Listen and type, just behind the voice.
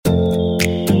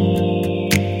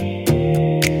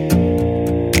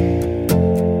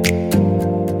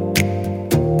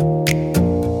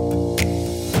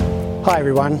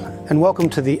everyone, and welcome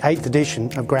to the 8th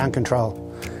edition of Ground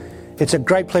Control. It's a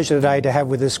great pleasure today to have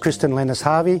with us Kristen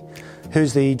Lennis-Harvey,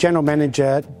 who's the General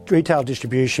Manager, Retail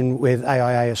Distribution with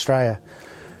AIA Australia.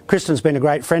 Kristen's been a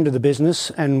great friend of the business,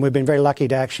 and we've been very lucky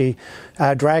to actually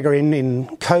drag her in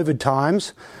COVID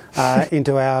times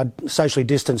into our socially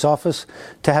distanced office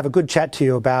to have a good chat to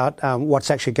you about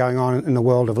what's actually going on in the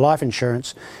world of life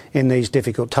insurance in these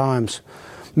difficult times.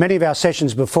 Many of our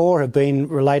sessions before have been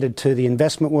related to the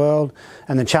investment world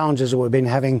and the challenges that we've been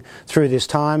having through this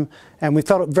time, and we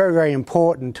felt it very, very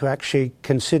important to actually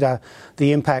consider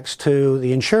the impacts to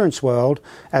the insurance world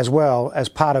as well as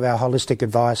part of our holistic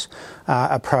advice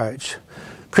approach.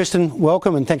 Kristen,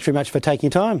 welcome, and thanks very much for taking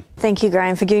time. Thank you,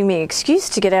 Graham, for giving me an excuse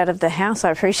to get out of the house.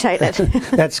 I appreciate it.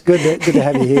 That's good to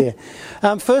have you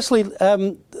here. Firstly,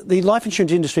 the life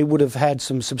insurance industry would have had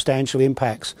some substantial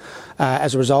impacts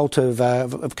as a result of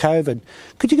COVID.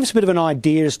 Could you give us a bit of an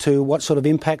idea as to what sort of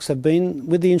impacts have been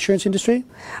with the insurance industry?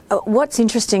 What's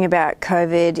interesting about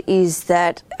COVID is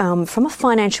that from a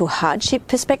financial hardship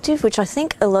perspective, which I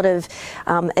think a lot of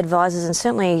advisors, and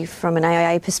certainly from an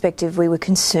AIA perspective, we were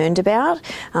concerned about,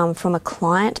 from a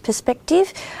client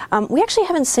perspective, we actually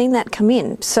haven't seen that come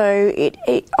in. So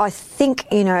I think,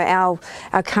 our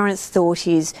current thought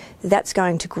is that's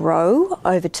going to grow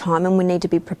over time, and we need to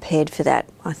be prepared for that.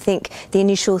 I think the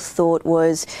initial thought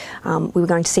was we were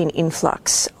going to see an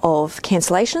influx of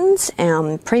cancellations,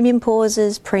 premium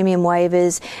pauses, premium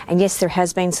waivers, and yes, there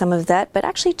has been some of that, but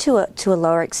actually to a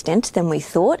lower extent than we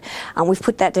thought. We've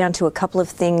put that down to a couple of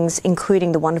things,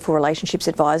 including the wonderful relationships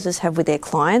advisors have with their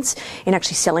clients in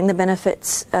actually selling the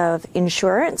benefits of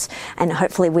insurance, and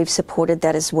hopefully we've supported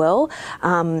that as well.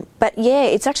 But yeah,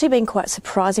 it's actually been quite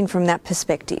surprising from that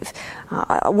perspective.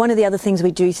 One of the other things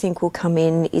we do think will come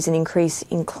in is an increase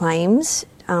in claims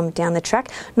down the track,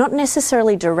 not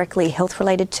necessarily directly health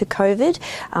related to COVID,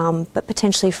 but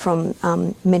potentially from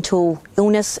mental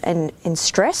illness and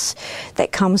stress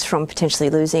that comes from potentially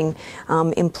losing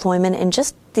employment and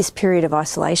just this period of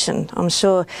isolation. I'm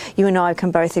sure you and I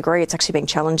can both agree it's actually been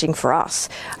challenging for us,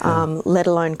 let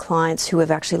alone clients who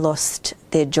have actually lost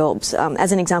their jobs.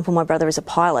 As an example, my brother is a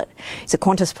pilot. He's a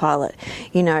Qantas pilot.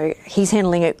 He's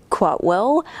handling it quite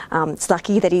well. It's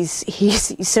lucky that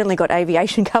he's certainly got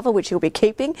aviation cover, which he'll be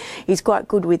keeping. He's quite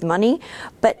good with money,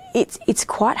 but it's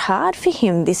quite hard for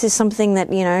him. This is something that,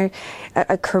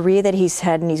 a career that he's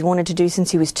had and he's wanted to do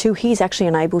since he was 2, he's actually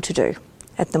unable to do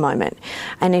at the moment.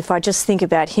 And if I just think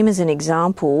about him as an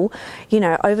example,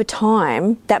 over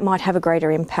time that might have a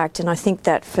greater impact, and I think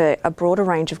that for a broader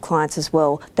range of clients as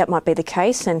well that might be the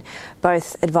case, and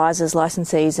both advisors,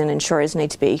 licensees and insurers need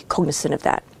to be cognizant of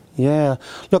that. Yeah,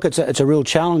 look, it's a real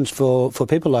challenge for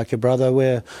people like your brother,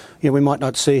 where we might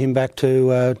not see him back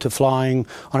to flying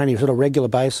on any sort of regular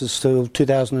basis till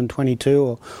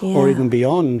 2022 or even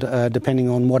beyond, depending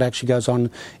on what actually goes on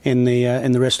in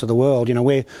the rest of the world.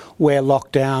 We're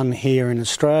locked down here in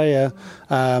Australia.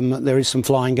 There is some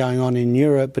flying going on in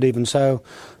Europe, but even so,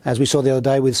 as we saw the other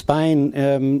day with Spain,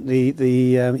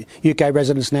 the UK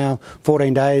residents now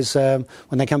 14 days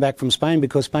when they come back from Spain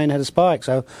because Spain had a spike.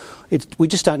 So we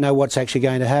just don't know what's actually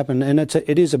going to happen, and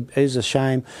it is a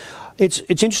shame. It's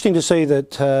interesting to see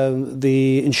that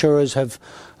the insurers have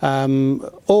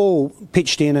all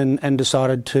pitched in and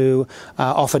decided to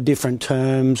offer different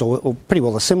terms, or pretty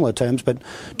well the similar terms, but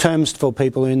terms for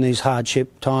people in these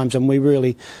hardship times, and we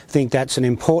really think that's an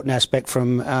important aspect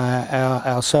from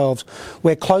ourselves.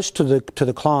 We're close to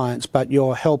the clients, but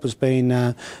your help has been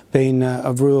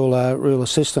of real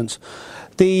assistance.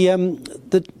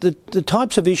 The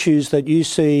types of issues that you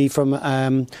see from,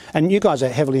 and you guys are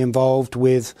heavily involved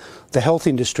with the health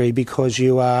industry because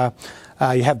you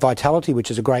have Vitality,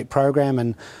 which is a great program,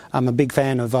 and I'm a big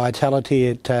fan of Vitality.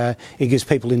 It gives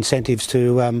people incentives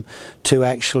to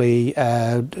actually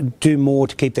do more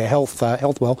to keep their health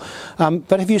well.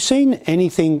 But have you seen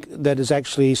anything that has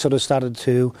actually sort of started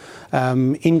to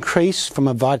increase from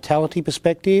a Vitality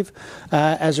perspective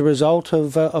as a result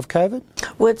of COVID?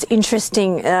 Well, it's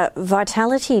interesting.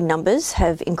 Vitality numbers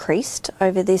have increased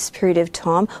over this period of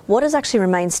time. What has actually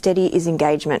remained steady is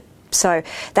engagement. So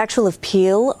the actual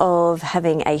appeal of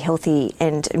having a healthy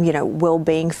and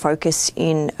well-being focus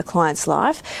in a client's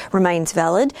life remains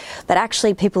valid, but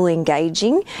actually people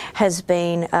engaging has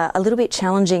been a little bit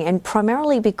challenging, and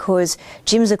primarily because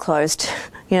gyms are closed.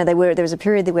 There was a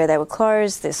period where they were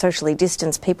closed, they're socially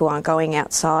distanced, people aren't going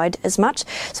outside as much.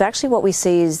 So actually what we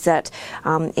see is that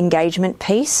engagement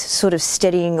piece sort of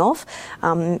steadying off.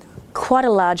 Quite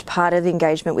a large part of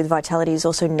engagement with Vitality is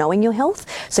also knowing your health,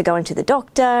 so going to the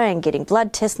doctor and getting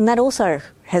blood tests, and that also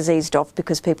has eased off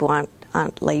because people aren't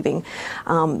aren't leaving.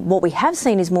 What we have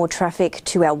seen is more traffic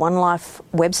to our One Life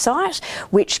website,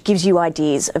 which gives you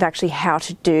ideas of actually how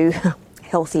to do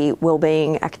healthy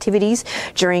wellbeing activities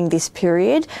during this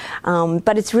period.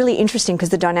 But it's really interesting because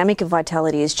the dynamic of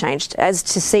Vitality has changed. As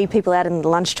to see people out in the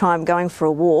lunchtime going for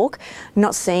a walk,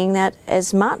 not seeing that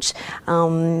as much.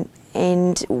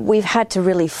 And we've had to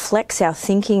really flex our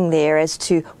thinking there as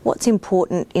to what's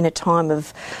important in a time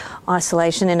of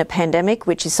isolation in a pandemic,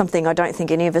 which is something I don't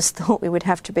think any of us thought we would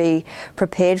have to be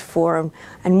prepared for.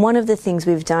 And one of the things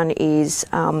we've done is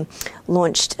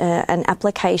launched an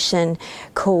application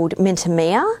called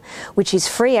Mentor, which is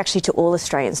free actually to all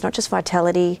Australians, not just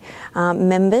Vitality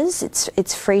members.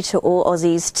 It's free to all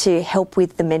Aussies to help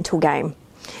with the mental game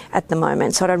at the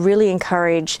moment. So I'd really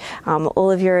encourage all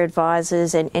of your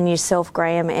advisors and yourself,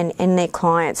 Graham, and their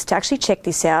clients to actually check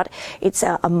this out. It's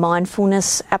a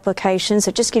mindfulness application, so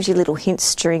it just gives you little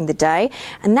hints during the day,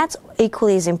 and that's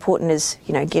equally as important as,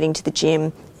 you know, getting to the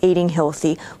gym, eating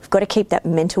healthy. We've got to keep that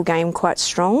mental game quite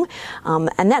strong.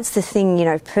 And that's the thing, you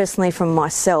know, personally from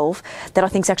myself, that I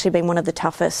think has actually been one of the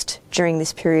toughest during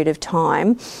this period of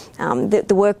time.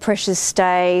 The work pressures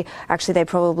stay, actually they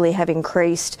probably have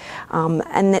increased,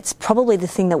 and that's probably the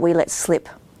thing that we let slip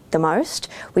the most.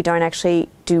 We don't actually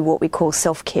do what we call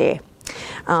self-care.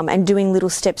 And doing little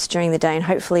steps during the day, and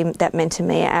hopefully that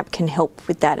Mentor app can help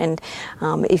with that. And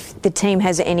if the team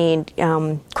has any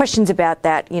questions about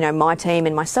that, you know, my team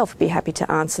and myself would be happy to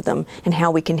answer them and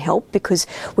how we can help, because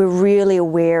we're really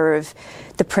aware of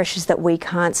the pressures that we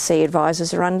can't see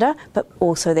advisors are under, but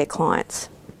also their clients.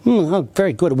 Oh,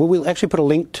 very good. Well, we'll actually put a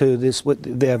link to this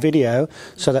with their video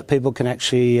so that people can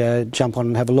actually jump on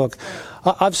and have a look.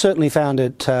 I've certainly found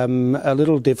it a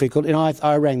little difficult. You know,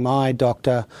 I rang my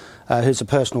doctor, who's a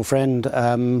personal friend,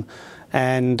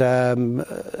 and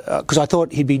because I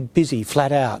thought he'd be busy,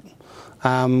 flat out,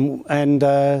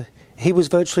 and he was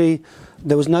virtually,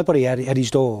 there was nobody at his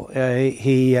door.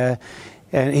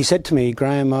 And he said to me,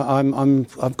 Graham,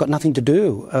 I've got nothing to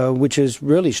do, which is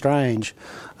really strange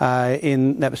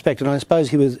in that respect. And I suppose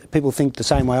people think the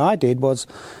same way I did, was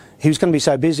he was going to be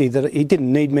so busy that he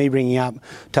didn't need me ringing up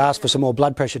to ask for some more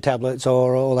blood pressure tablets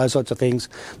or all those sorts of things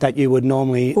that you would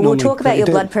normally We'll talk about your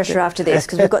blood pressure after this,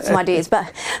 because we've got some ideas.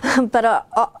 But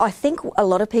I think a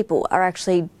lot of people are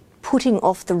actually putting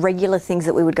off the regular things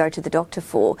that we would go to the doctor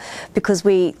for because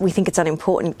we think it's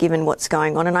unimportant given what's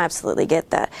going on, and I absolutely get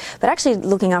that. But actually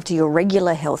looking after your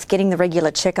regular health, getting the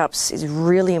regular checkups is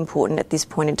really important at this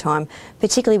point in time,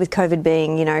 particularly with COVID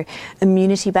being, you know,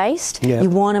 immunity-based. Yeah.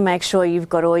 You want to make sure you've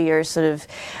got all your sort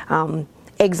of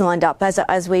eggs lined up.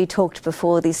 As we talked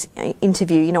before this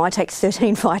interview, you know, I take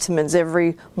 13 vitamins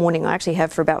every morning. I actually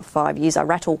have for about 5 years. I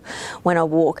rattle when I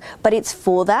walk. But it's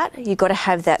for that. You've got to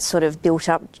have that sort of built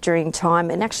up during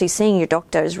time. And actually seeing your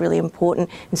doctor is really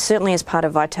important. And certainly as part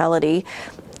of Vitality,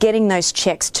 getting those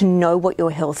checks to know what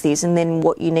your health is and then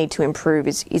what you need to improve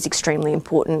is extremely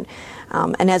important.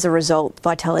 And as a result,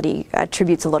 Vitality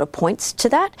attributes a lot of points to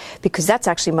that, because that's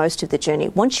actually most of the journey.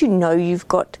 Once you know you've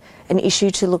got an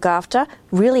issue to look after,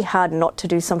 really hard not to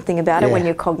do something about it when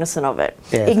you're cognizant of it.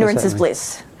 Yeah, ignorance is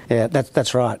bliss. Yeah,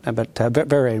 that's right, but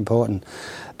very important.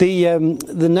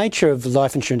 The nature of the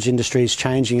life insurance industry is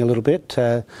changing a little bit.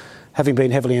 Having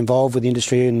been heavily involved with the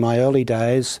industry in my early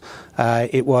days,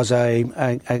 it was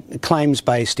a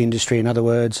claims-based industry. In other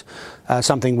words,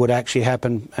 something would actually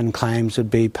happen and claims would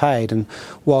be paid. And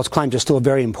whilst claims are still a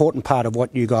very important part of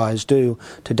what you guys do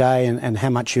today and how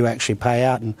much you actually pay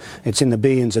out, and it's in the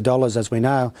billions of dollars as we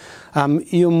know,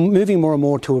 you're moving more and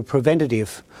more to a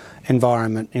preventative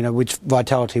environment, you know, which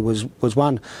Vitality was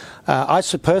one. I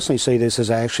personally see this as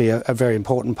actually a very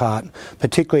important part,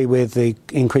 particularly with the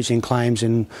increasing claims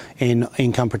in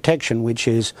income protection, which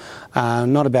is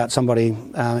not about somebody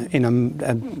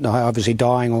obviously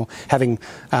dying or having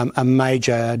a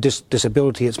major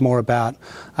disability. It's more about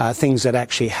things that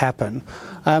actually happen.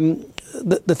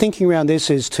 The thinking around this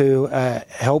is to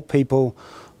help people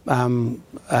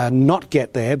not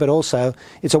get there, but also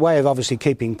it's a way of obviously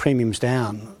keeping premiums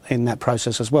down in that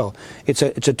process as well. It's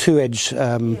a two-edged,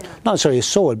 not necessarily a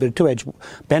sword, but a two-edged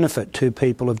benefit to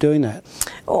people of doing that.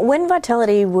 When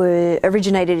Vitality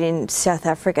originated in South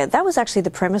Africa, that was actually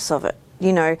the premise of it.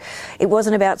 You know, it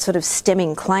wasn't about sort of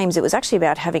stemming claims, it was actually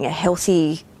about having a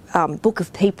healthy book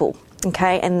of people.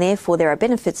 Okay, and therefore there are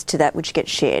benefits to that which get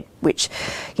shared, which,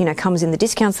 you know, comes in the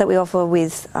discounts that we offer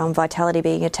with Vitality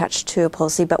being attached to a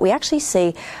policy. But we actually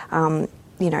see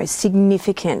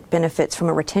significant benefits from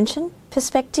a retention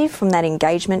perspective, from that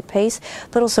engagement piece,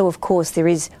 but also, of course, there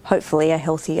is hopefully a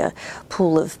healthier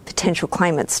pool of potential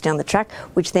claimants down the track,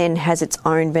 which then has its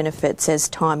own benefits as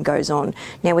time goes on.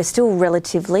 Now, we're still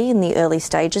relatively in the early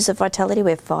stages of Vitality.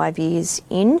 We're 5 years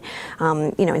in.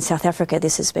 In South Africa,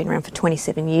 this has been around for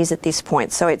 27 years at this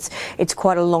point, so it's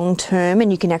quite a long term, and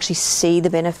you can actually see the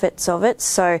benefits of it.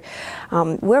 So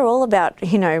we're all about,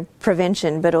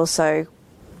 prevention, but also,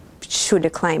 should a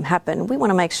claim happen, we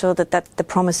want to make sure that the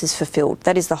promise is fulfilled.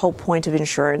 That is the whole point of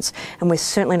insurance, and we're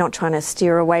certainly not trying to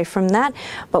steer away from that,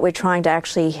 but we're trying to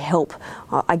actually help,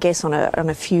 I guess, on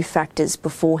a few factors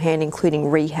beforehand, including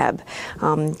rehab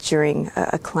during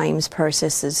a claims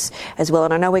process as well.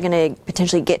 And I know we're going to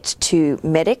potentially get to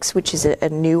Medix, which is a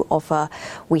new offer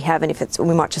we have, and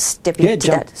we might just step into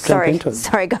that.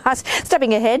 Sorry guys,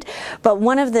 stepping ahead. But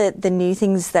one of the new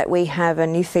things that we have are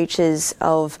new features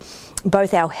of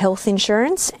both our health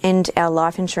insurance and our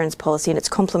life insurance policy, and it's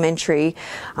complementary,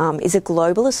 is a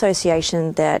global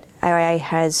association that AIA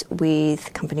has with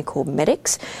a company called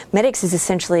Medix. Medix is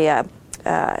essentially a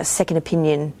second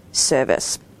opinion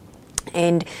service,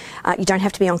 and you don't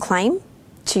have to be on claim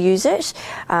to use it.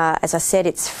 As I said,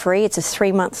 it's free. It's a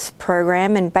 3-month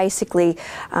program, and basically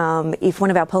if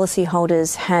one of our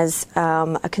policyholders has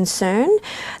a concern,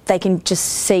 they can just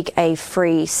seek a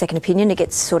free second opinion. It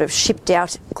gets sort of shipped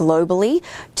out globally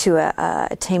to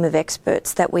a team of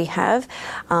experts that we have.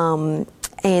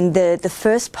 And the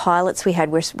first pilots we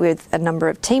had were with a number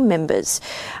of team members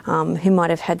who might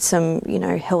have had some,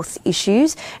 health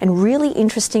issues, and really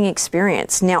interesting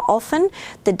experience. Now, often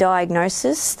the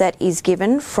diagnosis that is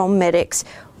given from Medix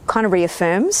kind of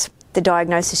reaffirms the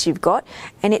diagnosis you've got,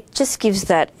 and it just gives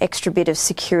that extra bit of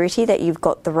security that you've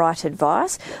got the right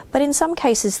advice. But in some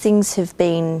cases, things have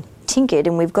been tinkered,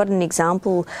 and we've got an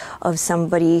example of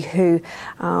somebody who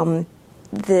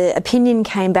the opinion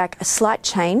came back a slight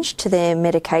change to their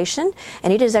medication,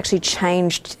 and it has actually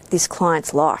changed this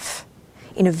client's life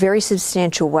in a very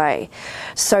substantial way.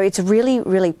 So it's a really,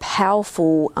 really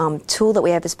powerful tool that we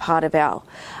have as part of our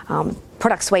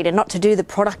product suite. And not to do the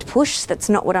product push, that's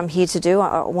not what I'm here to do.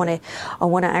 I want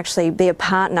to actually be a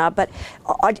partner, but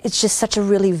it's just such a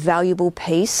really valuable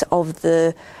piece of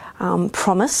the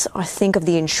promise, I think, of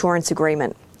the insurance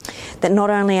agreement. That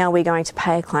not only are we going to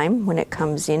pay a claim when it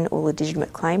comes in, all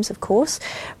legitimate claims, of course,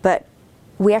 but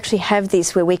we actually have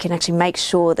this where we can actually make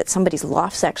sure that somebody's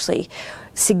life's actually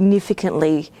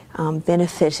significantly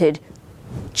benefited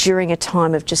during a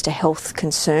time of just a health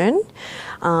concern.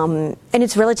 And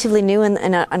it's relatively new,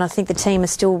 and I think the team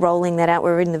is still rolling that out.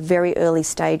 We're in the very early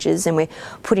stages, and we're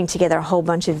putting together a whole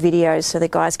bunch of videos so the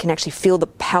guys can actually feel the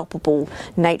palpable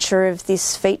nature of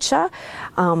this feature.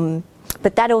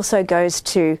 But that also goes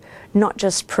to not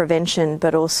just prevention,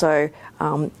 but also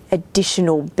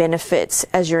additional benefits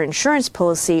as your insurance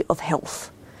policy of health.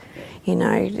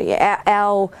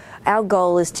 Our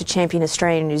goal is to champion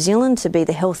Australia and New Zealand to be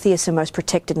the healthiest and most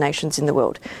protected nations in the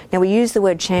world. Now, we use the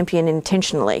word champion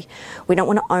intentionally. We don't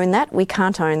want to own that. We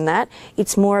can't own that.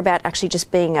 It's more about actually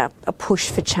just being a push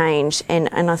for change. And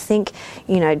I think,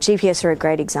 GPS are a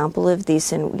great example of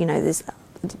this, and, there's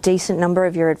a decent number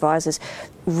of your advisors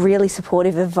really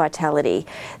supportive of Vitality.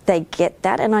 They get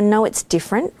that, and I know it's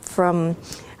different from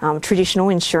traditional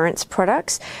insurance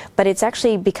products, but it's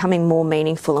actually becoming more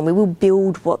meaningful, and we will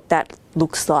build what that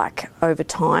looks like over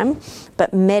time.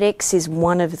 But Medix is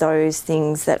one of those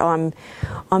things that I'm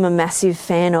a massive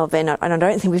fan of, and I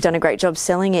don't think we've done a great job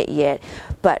selling it yet,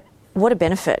 but what a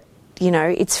benefit.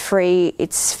 It's free.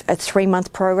 It's a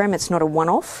 3-month program. It's not a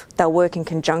one-off. They'll work in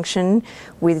conjunction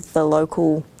with the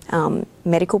local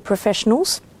medical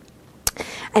professionals,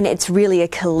 and it's really a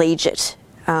collegiate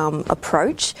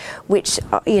approach, which,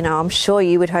 I'm sure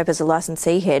you would hope as a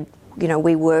licensee head,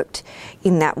 we worked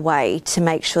in that way to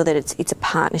make sure that it's a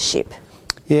partnership.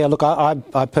 Yeah, look,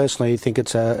 I personally think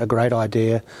it's a great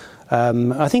idea.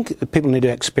 I think people need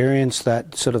to experience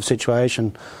that sort of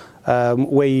situation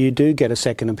where you do get a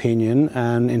second opinion,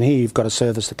 and here you've got a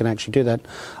service that can actually do that.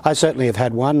 I certainly have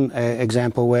had one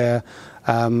example where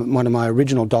one of my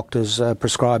original doctors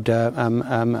prescribed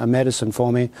a medicine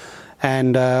for me,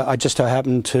 and I just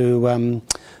happened to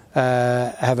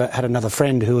had another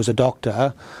friend who was a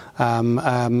doctor,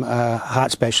 a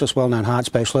heart specialist, well-known heart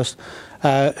specialist,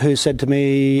 who said to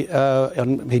me,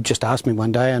 and he just asked me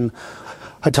one day, and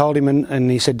I told him, and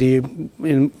he said,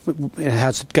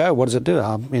 how's it go? What does it do?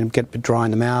 I'll get a bit dry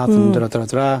in the mouth and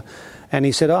da-da-da-da-da. And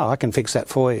he said, I can fix that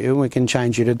for you. We can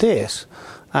change you to this.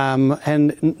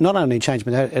 and not only changed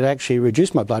me, it actually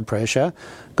reduced my blood pressure,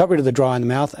 got rid of the dry in the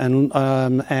mouth, and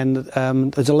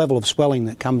there's a level of swelling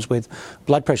that comes with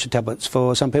blood pressure tablets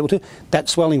for some people too. That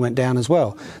swelling went down as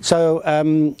well.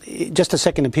 So just a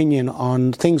second opinion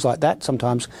on things like that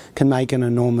sometimes can make an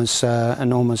enormous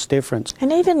difference.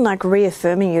 And even like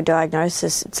reaffirming your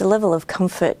diagnosis, it's a level of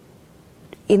comfort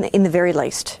in the very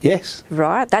least. Yes.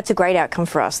 Right? That's a great outcome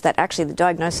for us, that actually the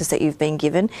diagnosis that you've been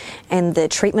given and the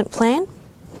treatment plan,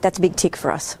 that's a big tick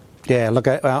for us. Yeah, look,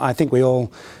 I think we all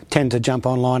tend to jump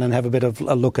online and have a bit of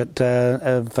a look at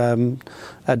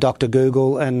Dr.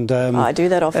 Google, and I do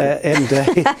that often.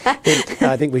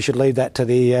 I think we should leave that to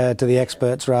the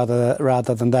experts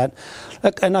rather than that.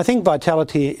 Look, and I think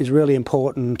vitality is really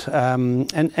important,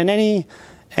 and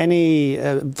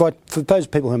for those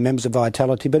people who are members of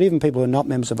Vitality, but even people who are not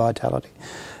members of Vitality,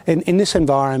 in this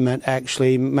environment,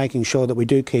 actually making sure that we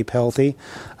do keep healthy,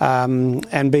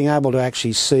 and being able to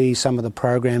actually see some of the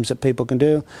programs that people can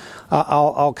do.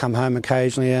 I'll come home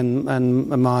occasionally, and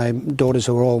my daughters,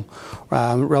 who are all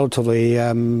relatively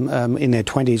in their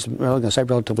 20s, I'm going to say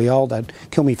relatively old, they'd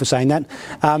kill me for saying that,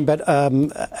 but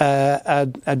are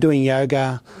doing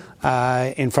yoga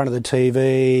in front of the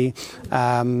TV.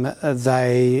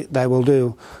 They will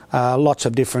do lots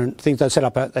of different things. They set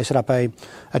up a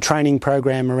training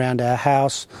program around our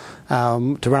house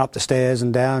to run up the stairs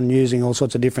and down, using all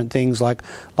sorts of different things like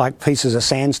pieces of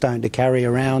sandstone to carry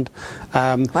around.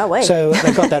 So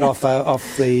they got that off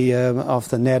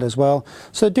the net as well.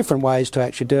 So different ways to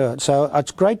actually do it. So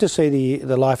it's great to see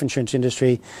the life insurance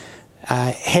industry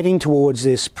heading towards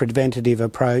this preventative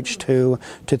approach to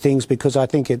things, because I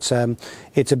think it's a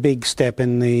big step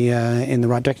in the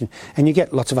right direction, and you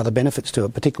get lots of other benefits to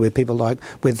it, particularly with people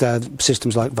with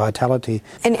systems like Vitality.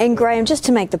 And Graham, just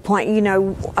to make the point,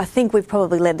 I think we've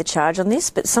probably led the charge on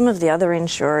this, but some of the other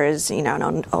insurers, and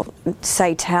I'll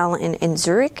say TAL and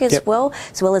Zurich as well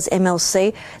as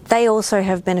MLC, they also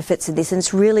have benefits of this, and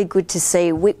it's really good to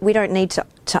see. We don't need to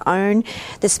own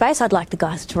the space. I'd like the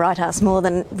guys to write us more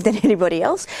than anybody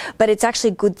else, but it's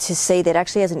actually good to see that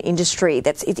actually as an industry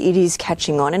it is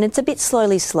catching on, and it's a bit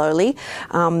slowly,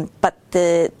 but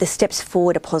the steps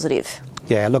forward are positive.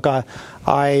 Yeah, look, I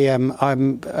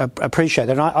appreciate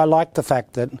it, and I like the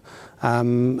fact that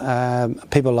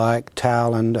people like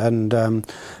TAL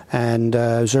and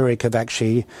Zurich have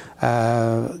actually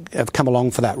have come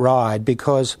along for that ride,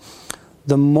 because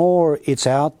the more it's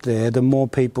out there, the more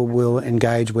people will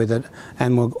engage with it,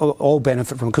 and we'll all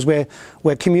benefit from it, because we're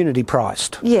community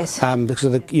priced. Yes.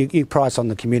 Because you price on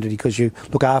the community because you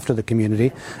look after the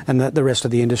community, and the rest of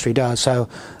the industry does. So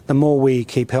the more we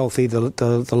keep healthy,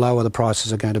 the lower the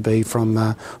prices are going to be from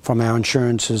our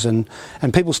insurances, and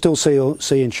people still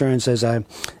see insurance as an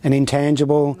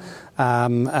intangible.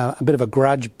 A bit of a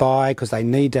grudge buy because they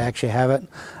need to actually have it,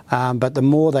 but the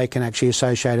more they can actually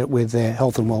associate it with their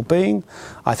health and well-being,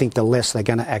 I think the less they're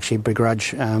going to actually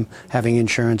begrudge having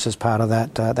insurance as part of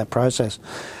that process.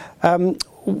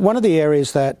 One of the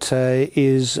areas that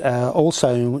is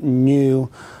also new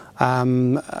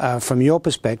from your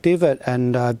perspective,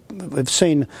 and we've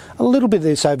seen a little bit of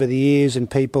this over the years in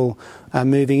people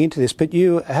moving into this, but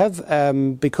you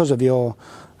have, because of your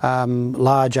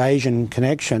large Asian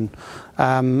connection,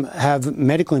 have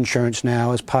medical insurance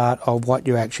now as part of what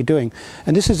you're actually doing.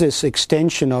 And this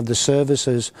extension of the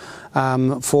services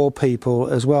for people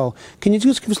as well. Can you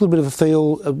just give us a little bit of a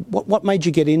feel of what made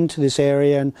you get into this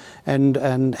area,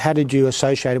 and how did you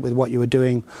associate it with what you were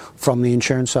doing from the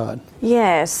insurance side?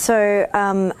 Yeah, so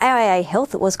AIA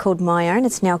Health, it was called My Own,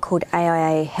 it's now called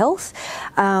AIA Health.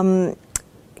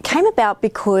 Came about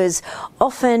because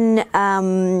often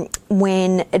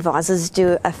when advisors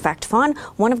do a fact find,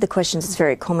 one of the questions that's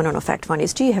very common on a fact find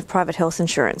is, do you have private health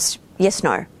insurance? Yes,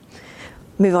 no.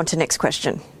 Move on to next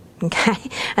question. Okay,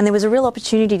 and there was a real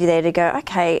opportunity there to go,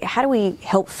 okay, how do we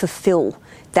help fulfill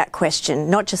that question?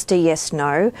 Not just a yes,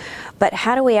 no, but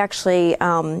how do we actually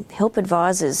help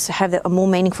advisors have a more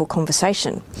meaningful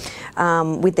conversation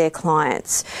with their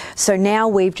clients? So now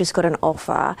we've just got an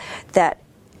offer that,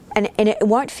 and it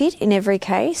won't fit in every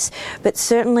case, but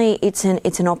certainly it's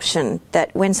an option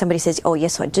that when somebody says, oh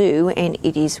yes I do, and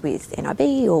it is with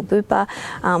NIB or Bupa,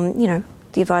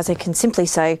 the advisor can simply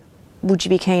say, would you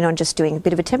be keen on just doing a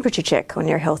bit of a temperature check on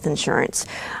your health insurance?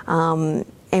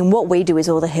 And what we do is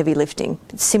all the heavy lifting.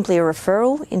 It's simply a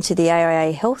referral into the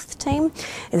AIA Health team.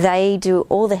 They do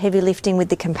all the heavy lifting with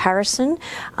the comparison,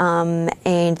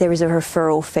 and there is a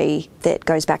referral fee that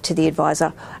goes back to the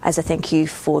advisor as a thank you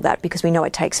for that, because we know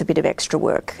it takes a bit of extra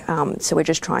work. So we're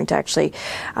just trying to actually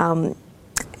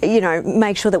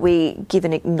make sure that we give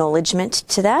an acknowledgement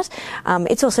to that.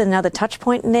 It's also another touch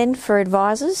point then for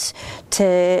advisors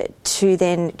to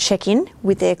then check in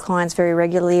with their clients very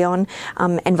regularly on,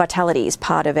 and Vitality is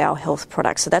part of our health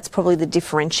products. So that's probably the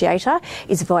differentiator,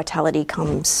 is Vitality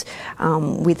comes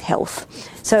with health.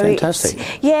 So fantastic.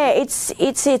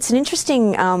 It's an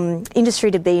interesting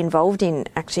industry to be involved in.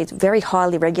 Actually, it's very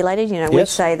highly regulated. We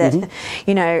say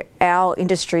that, our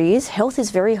industry health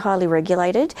is very highly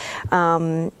regulated.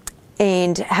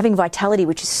 And having Vitality,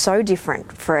 which is so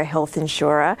different for a health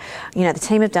insurer, the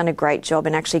team have done a great job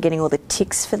in actually getting all the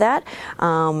ticks for that.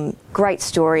 Great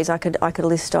stories. I could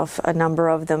list off a number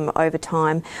of them over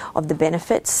time of the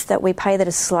benefits that we pay that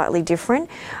are slightly different.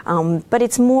 But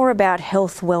it's more about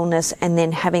health, wellness, and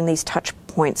then having these touch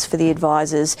points for the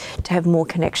advisors to have more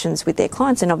connections with their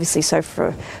clients, and obviously so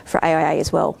for AIA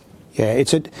as well. Yeah,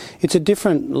 it's a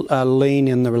different lean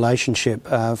in the relationship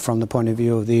from the point of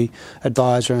view of the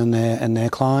advisor and their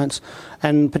clients,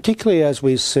 and particularly as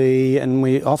we see, and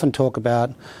we often talk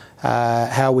about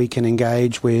how we can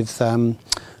engage with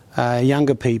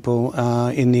younger people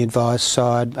in the advice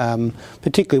side,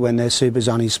 particularly when their super's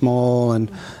only small, and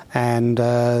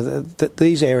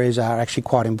these areas are actually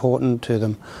quite important to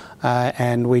them.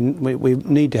 And we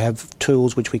need to have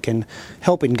tools which we can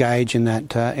help engage in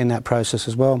that process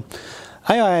as well.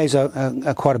 AIA is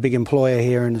quite a big employer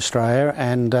here in Australia,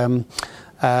 and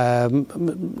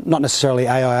not necessarily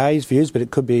AIA's views, but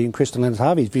it could be Kristen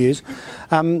Leonard-Harvey's views.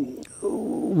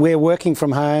 We're working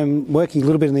from home, working a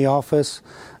little bit in the office,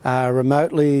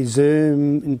 remotely,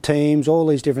 Zoom, and Teams, all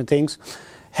these different things.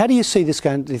 How do you see this do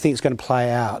you think it's going to play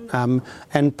out?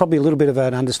 And probably a little bit of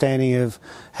an understanding of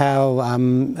how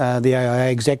the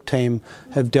AIA exec team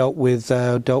have dealt with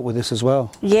this as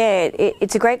well. Yeah,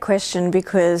 it's a great question,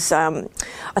 because I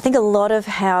think a lot of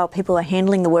how people are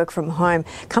handling the work from home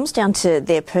comes down to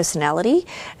their personality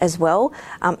as well.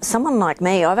 Someone like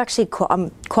me, I'm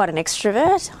quite an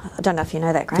extrovert. I don't know if you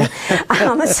know that, Graham.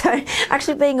 So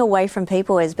actually being away from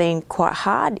people has been quite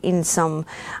hard in some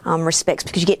respects,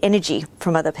 because you get energy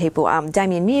from other people.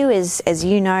 Damien Mew, as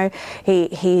you know,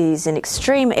 he's an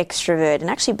extreme extrovert, and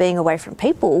actually being away from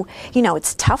people,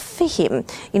 it's tough for him.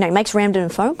 He makes random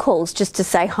phone calls just to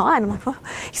say hi, and I'm like,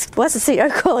 why's the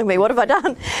CEO calling me? What have I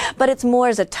done? But it's more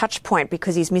as a touch point,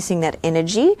 because he's missing that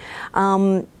energy.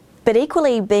 But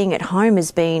equally, being at home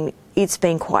it's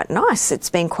been quite nice. It's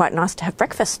been quite nice to have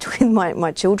breakfast with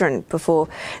my children before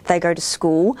they go to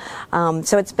school.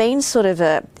 So it's been sort of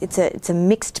it's a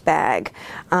mixed bag.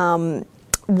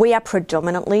 We are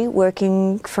predominantly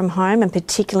working from home, and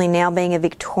particularly now being a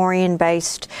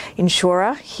Victorian-based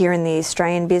insurer here in the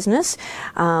Australian business,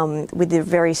 with the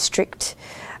very strict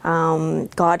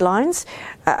guidelines,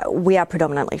 we are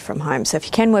predominantly from home. So if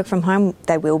you can work from home,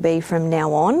 they will be from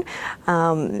now on.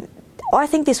 I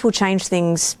think this will change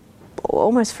things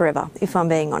almost forever, if I'm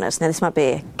being honest. Now, this might be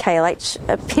a KLH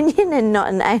opinion and not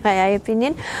an AIA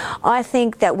opinion. I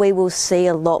think that we will see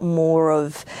a lot more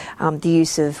of the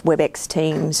use of WebEx,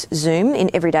 Teams, Zoom in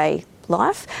everyday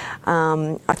life,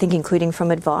 I think including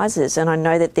from advisors. And I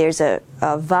know that there's a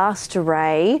vast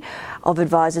array of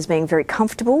advisors being very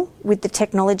comfortable with the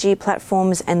technology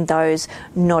platforms, and those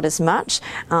not as much.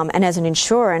 And as an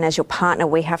insurer and as your partner,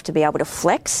 we have to be able to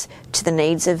flex to the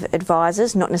needs of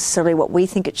advisors, not necessarily what we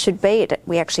think it should be.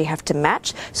 We actually have to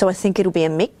match. So I think it'll be a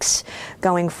mix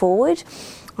going forward.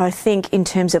 I think in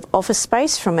terms of office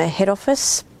space from a head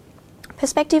office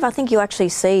perspective, I think you actually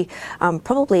see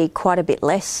probably quite a bit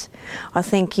less. I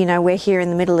think, we're here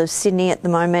in the middle of Sydney at the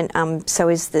moment, so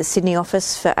is the Sydney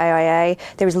office for AIA.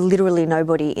 There is literally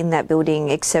nobody in that building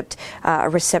except a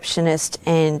receptionist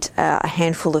and a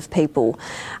handful of people.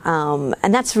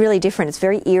 And that's really different. It's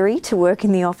very eerie to work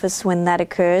in the office when that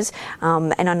occurs.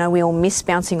 And I know we all miss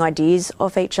bouncing ideas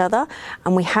off each other,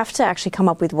 and we have to actually come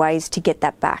up with ways to get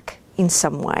that back in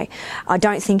some way. I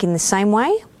don't think in the same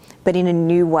way, but in a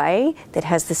new way that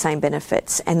has the same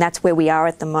benefits. And that's where we are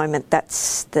at the moment.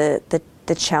 That's the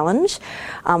challenge.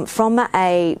 From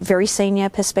a very senior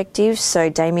perspective, so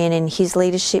Damien and his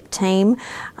leadership team,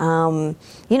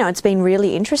 it's been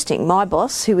really interesting. My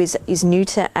boss, who is new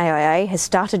to AIA, has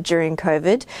started during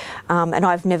COVID, and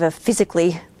I've never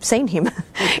physically seen him.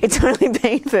 It's only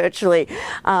been virtually,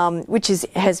 which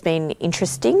has been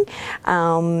interesting.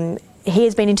 He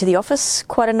has been into the office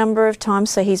quite a number of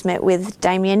times, so he's met with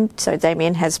Damien, so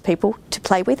Damien has people to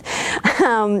play with.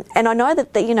 And I know that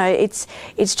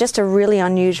it's just a really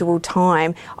unusual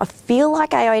time. I feel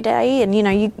like AIA Day, and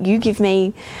you give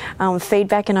me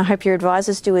feedback, and I hope your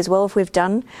advisors do as well, if we've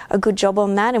done a good job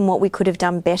on that and what we could have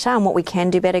done better and what we can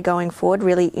do better going forward.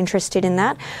 Really interested in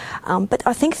that. But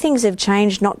I think things have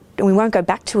changed, and we won't go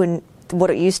back to what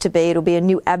it used to be. It'll be a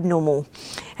new abnormal,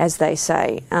 as they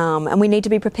say. And we need to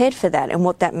be prepared for that and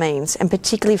what that means, and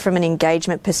particularly from an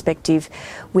engagement perspective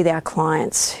with our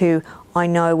clients who I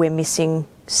know we're missing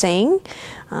seeing.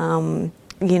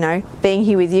 You know, being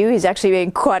here with you has actually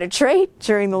been quite a treat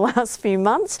during the last few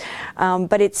months,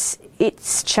 but it's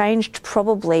changed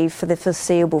probably for the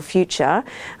foreseeable future,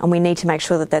 and we need to make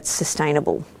sure that that's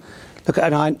sustainable. Look,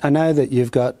 and I know that you've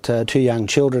got 2 young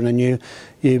children, and you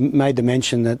made the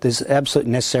mention that it's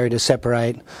absolutely necessary to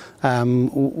separate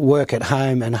work at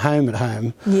home and home at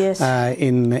home. Yes.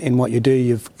 In what you do,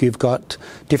 you've got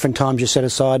different times you set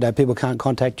aside. People can't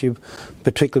contact you,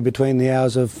 particularly between the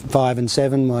hours of 5 and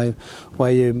 7,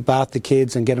 where you bath the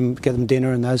kids and get them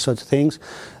dinner and those sorts of things.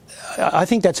 I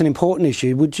think that's an important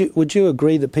issue. Would you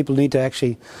agree that people need to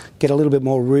actually get a little bit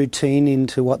more routine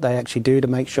into what they actually do to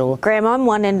make sure? Graham, I'm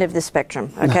one end of the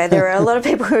spectrum. Okay, there are a lot of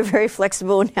people who are very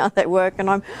flexible in how they work, and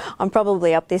I'm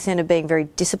probably up this end of being very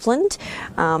disciplined.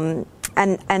 And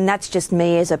that's just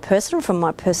me as a person, from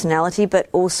my personality, but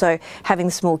also having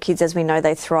small kids, as we know,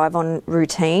 they thrive on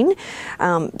routine.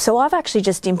 So I've actually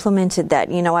just implemented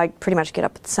that. You know, I pretty much get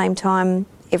up at the same time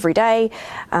every day.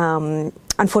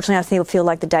 Unfortunately, I feel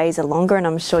like the days are longer, and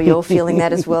I'm sure you're feeling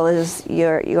that as well as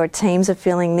your teams are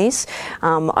feeling this.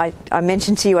 I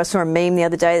mentioned to you, I saw a meme the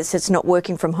other day that says it's not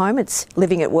working from home, it's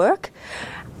living at work.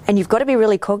 And you've got to be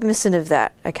really cognizant of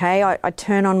that, okay? I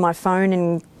turn on my phone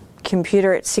and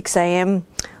computer at 6 a.m.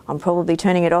 I'm probably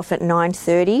turning it off at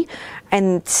 9:30.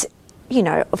 And you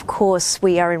know, of course,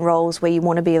 we are in roles where you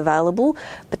want to be available,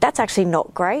 but that's actually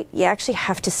not great. You actually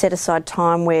have to set aside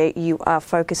time where you are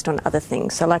focused on other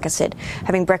things. So like I said,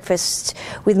 having breakfast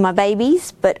with my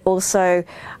babies, but also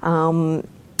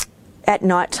at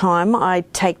night time, I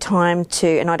take time to,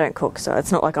 and I don't cook, so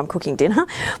it's not like I'm cooking dinner,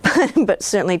 but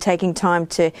certainly taking time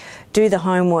to do the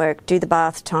homework, do the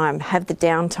bath time, have the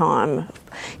downtime,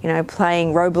 you know,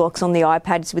 playing Roblox on the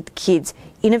iPads with the kids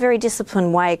in a very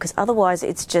disciplined way, because otherwise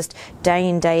it's just day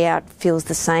in, day out feels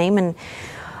the same. And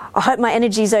I hope my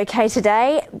energy is okay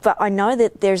today, but I know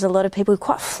that there's a lot of people who are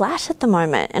quite flat at the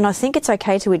moment, and I think it's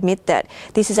okay to admit that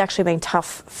this has actually been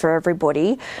tough for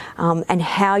everybody, and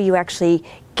how you actually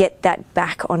get that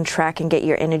back on track and get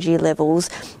your energy levels.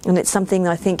 And it's something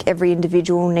that I think every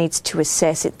individual needs to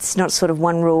assess. It's not sort of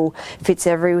one rule fits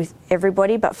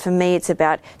everybody, but for me it's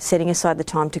about setting aside the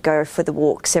time to go for the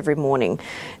walks every morning.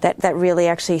 That really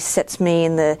actually sets me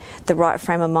in the right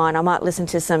frame of mind. I might listen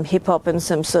to some hip hop and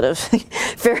some sort of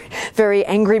very, very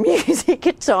angry music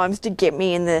at times to get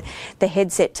me in the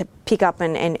headset to pick up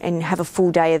and have a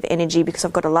full day of energy, because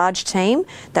I've got a large team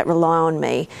that rely on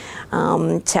me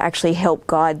to actually help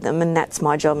guide them, and that's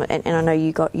my job, and I know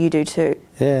you do too.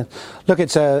 Yeah, look,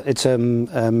 it's a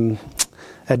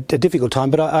difficult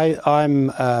time, but I'm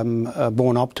a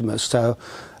born optimist, so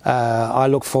I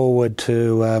look forward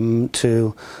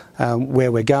to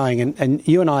where we're going. And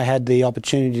you and I had the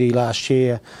opportunity last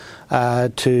year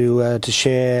to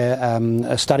share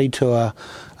a study tour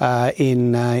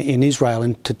in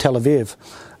Israel, to Tel Aviv,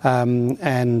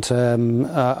 and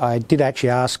I did actually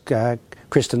ask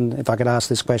Kristen if I could ask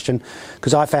this question,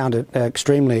 because I found it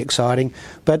extremely exciting.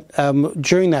 But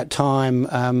during that time,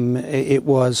 it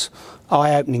was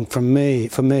eye-opening for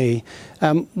me.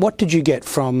 What did you get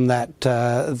from that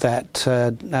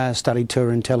study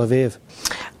tour in Tel Aviv?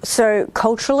 So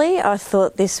culturally, I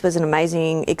thought this was an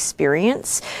amazing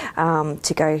experience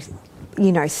to go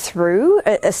through.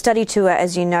 A study tour,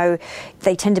 as you know,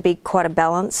 they tend to be quite a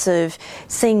balance of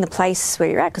seeing the place where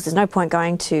you're at, because there's no point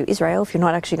going to Israel if you're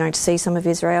not actually going to see some of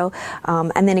Israel,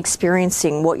 and then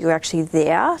experiencing what you're actually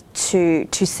there to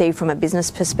see from a business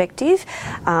perspective.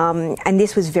 And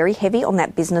this was very heavy on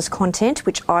that business content,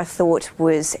 which I thought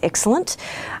was excellent.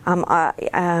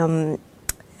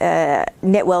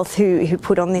 NetWealth, who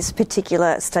put on this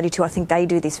particular study too, I think they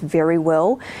do this very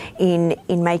well in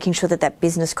making sure that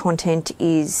business content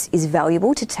is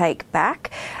valuable to take back.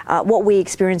 What we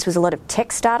experienced was a lot of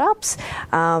tech startups,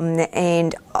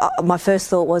 and my first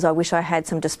thought was, I wish I had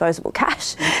some disposable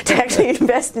cash to actually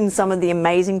invest in some of the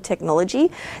amazing technology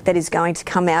that is going to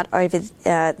come out over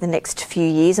the next few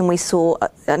years. And we saw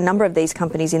a number of these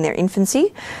companies in their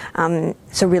infancy,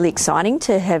 so really exciting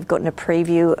to have gotten a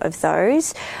preview of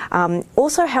those.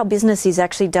 Also, how business is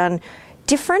actually done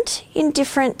different in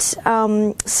different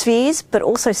spheres, but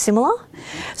also similar.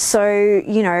 So,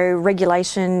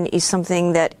 regulation is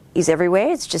something that is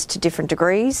everywhere. It's just to different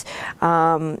degrees.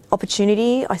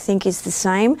 Opportunity, I think, is the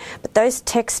same. But those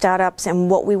tech startups and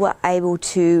what we were able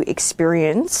to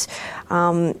experience,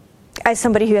 as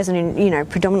somebody who has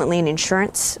predominantly an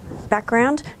insurance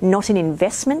background, not an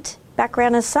investment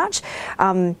background as such,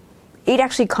 it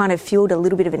actually kind of fueled a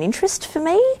little bit of an interest for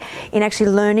me in actually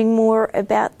learning more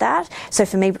about that. So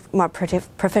for me, my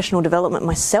professional development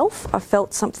myself, I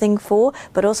felt something for,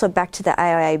 but also back to the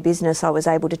AIA business, I was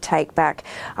able to take back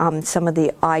some of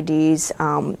the ideas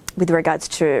with regards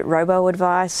to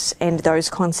robo-advice and those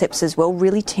concepts as well,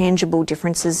 really tangible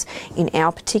differences in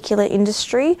our particular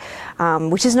industry,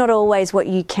 which is not always what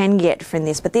you can get from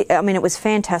this. But it was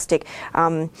fantastic.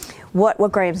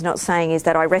 What Graham's not saying is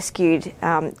that I rescued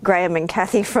Graham and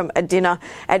Kathy from a dinner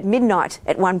at midnight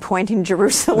at one point in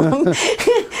Jerusalem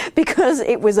because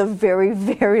it was a very,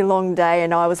 very long day,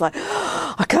 and I was like,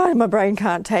 my brain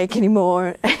can't take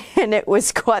anymore. And it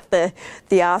was quite the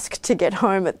ask to get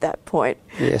home at that point.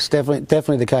 Yes,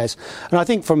 definitely the case. And I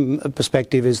think from a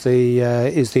perspective is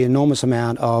the enormous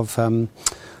amount of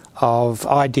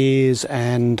ideas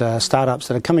and startups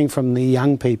that are coming from the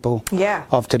young people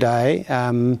of today.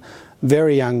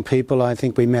 Very young people. I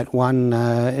think we met one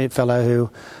fellow who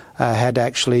had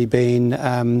actually been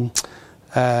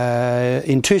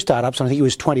in two startups, and I think he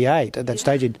was 28 at that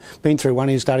stage. He'd been through one,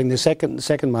 he was starting the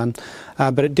second one.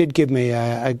 But it did give me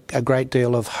a great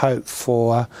deal of hope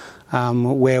for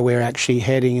where we're actually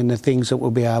heading and the things that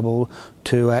we'll be able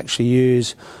to actually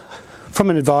use from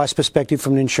an advice perspective,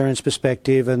 from an insurance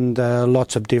perspective, and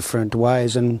lots of different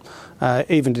ways, and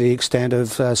even to the extent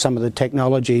of some of the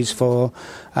technologies for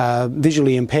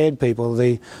visually impaired people.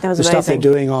 The stuff they're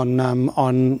doing on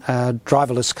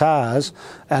driverless cars,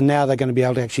 and now they're going to be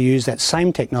able to actually use that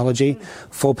same technology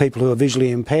for people who are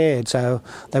visually impaired, so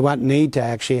they won't need to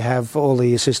actually have all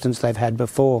the assistance they've had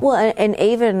before. Well, and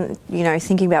even,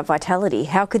 thinking about Vitality,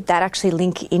 how could that actually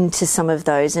link into some of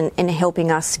those and helping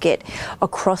us get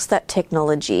across that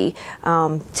technology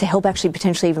to help actually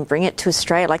potentially even bring it to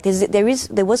Australia? Like there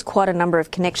was quite a number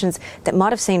of connections that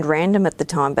might have seemed random at the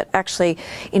time, but actually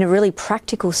in a really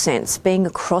practical sense, being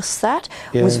across that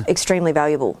was extremely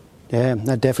valuable. Yeah,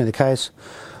 that's definitely the case.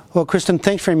 Well, Kristen,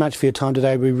 thanks very much for your time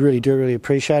today. We really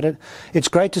appreciate it. It's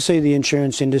great to see the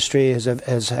insurance industry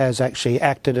has actually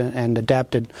acted and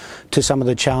adapted to some of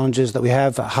the challenges that we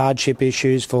have, hardship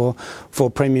issues for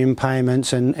premium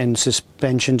payments and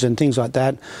suspensions and things like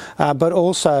that. But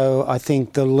also, I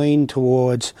think the lean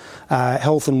towards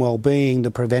health and well-being,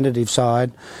 the preventative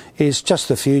side, is just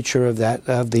the future of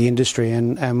the industry.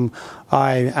 And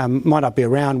I might not be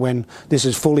around when this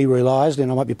is fully realised,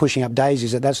 and I might be pushing up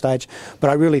daisies at that stage, but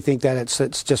I really think that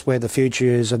it's just where the future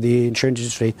is of the insurance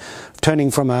industry, turning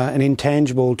from an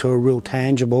intangible to a real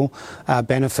tangible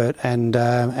benefit, and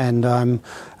I'm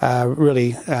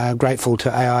really grateful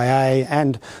to AIA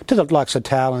and to the likes of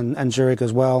TAL and Zurich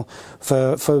as well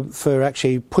for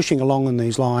actually pushing along on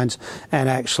these lines and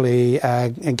actually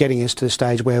getting us to the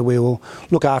stage where we will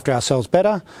look after ourselves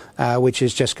better, which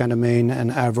is just going to mean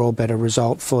an overall better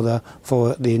result for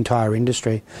the entire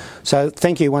industry. So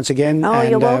thank you once again. Oh,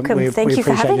 you're welcome. Thank you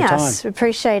for having us.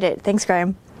 Appreciate it. Thanks,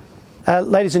 Graham.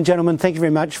 Ladies and gentlemen, thank you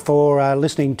very much for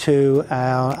listening to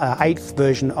our 8th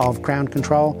version of Crown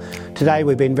Control. Today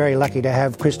we've been very lucky to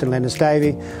have Kristen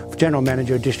Lennox-Davey, General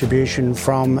Manager of Distribution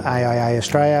from AIA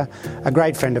Australia, a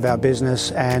great friend of our business,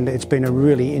 and it's been a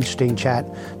really interesting chat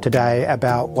today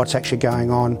about what's actually going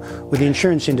on with the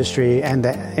insurance industry and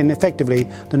effectively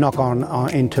the knock-on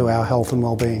into our health and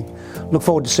well-being. Look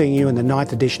forward to seeing you in the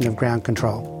 9th edition of Ground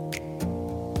Control.